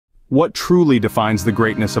What truly defines the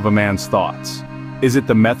greatness of a man's thoughts? Is it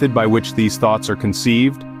the method by which these thoughts are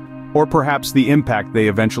conceived? Or perhaps the impact they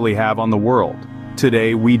eventually have on the world?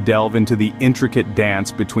 Today we delve into the intricate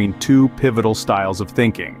dance between two pivotal styles of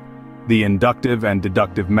thinking, the inductive and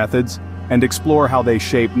deductive methods, and explore how they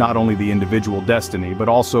shape not only the individual destiny but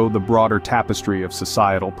also the broader tapestry of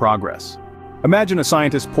societal progress. Imagine a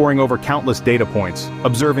scientist poring over countless data points,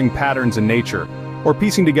 observing patterns in nature, or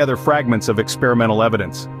piecing together fragments of experimental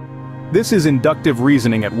evidence. This is inductive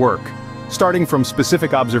reasoning at work, starting from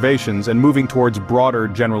specific observations and moving towards broader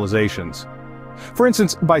generalizations. For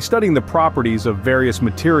instance, by studying the properties of various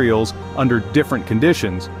materials under different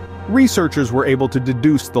conditions, researchers were able to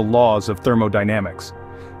deduce the laws of thermodynamics.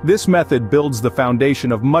 This method builds the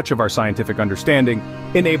foundation of much of our scientific understanding,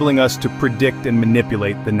 enabling us to predict and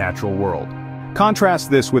manipulate the natural world.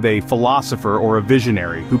 Contrast this with a philosopher or a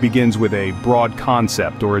visionary who begins with a broad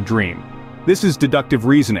concept or a dream. This is deductive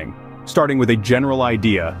reasoning, starting with a general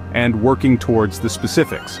idea and working towards the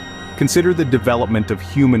specifics. Consider the development of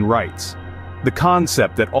human rights. The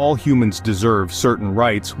concept that all humans deserve certain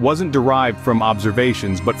rights wasn't derived from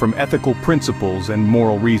observations but from ethical principles and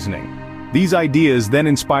moral reasoning. These ideas then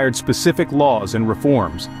inspired specific laws and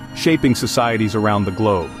reforms, shaping societies around the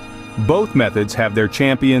globe. Both methods have their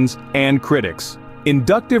champions and critics.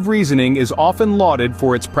 Inductive reasoning is often lauded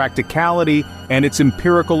for its practicality and its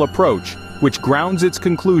empirical approach, which grounds its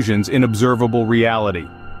conclusions in observable reality.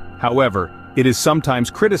 However, it is sometimes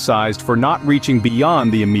criticized for not reaching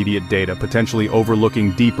beyond the immediate data, potentially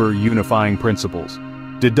overlooking deeper, unifying principles.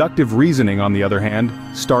 Deductive reasoning, on the other hand,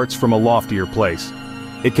 starts from a loftier place.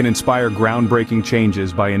 It can inspire groundbreaking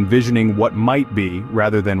changes by envisioning what might be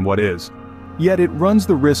rather than what is. Yet it runs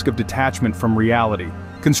the risk of detachment from reality,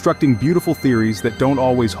 constructing beautiful theories that don't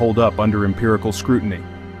always hold up under empirical scrutiny.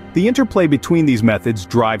 The interplay between these methods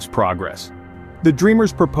drives progress. The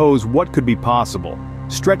dreamers propose what could be possible,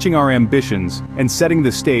 stretching our ambitions and setting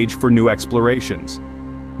the stage for new explorations.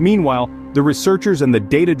 Meanwhile, the researchers and the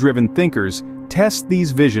data-driven thinkers test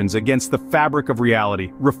these visions against the fabric of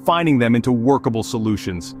reality, refining them into workable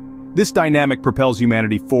solutions. This dynamic propels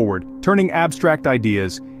humanity forward, turning abstract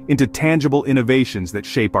ideas into tangible innovations that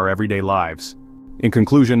shape our everyday lives. In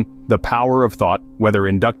conclusion, the power of thought, whether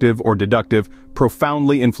inductive or deductive,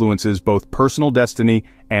 profoundly influences both personal destiny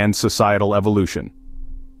and societal evolution.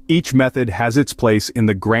 Each method has its place in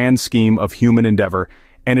the grand scheme of human endeavor,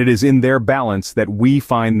 and it is in their balance that we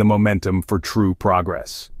find the momentum for true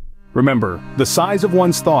progress. Remember, the size of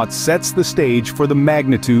one's thoughts sets the stage for the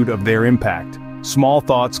magnitude of their impact. Small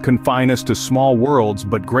thoughts confine us to small worlds,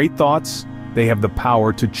 but great thoughts, they have the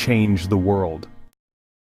power to change the world.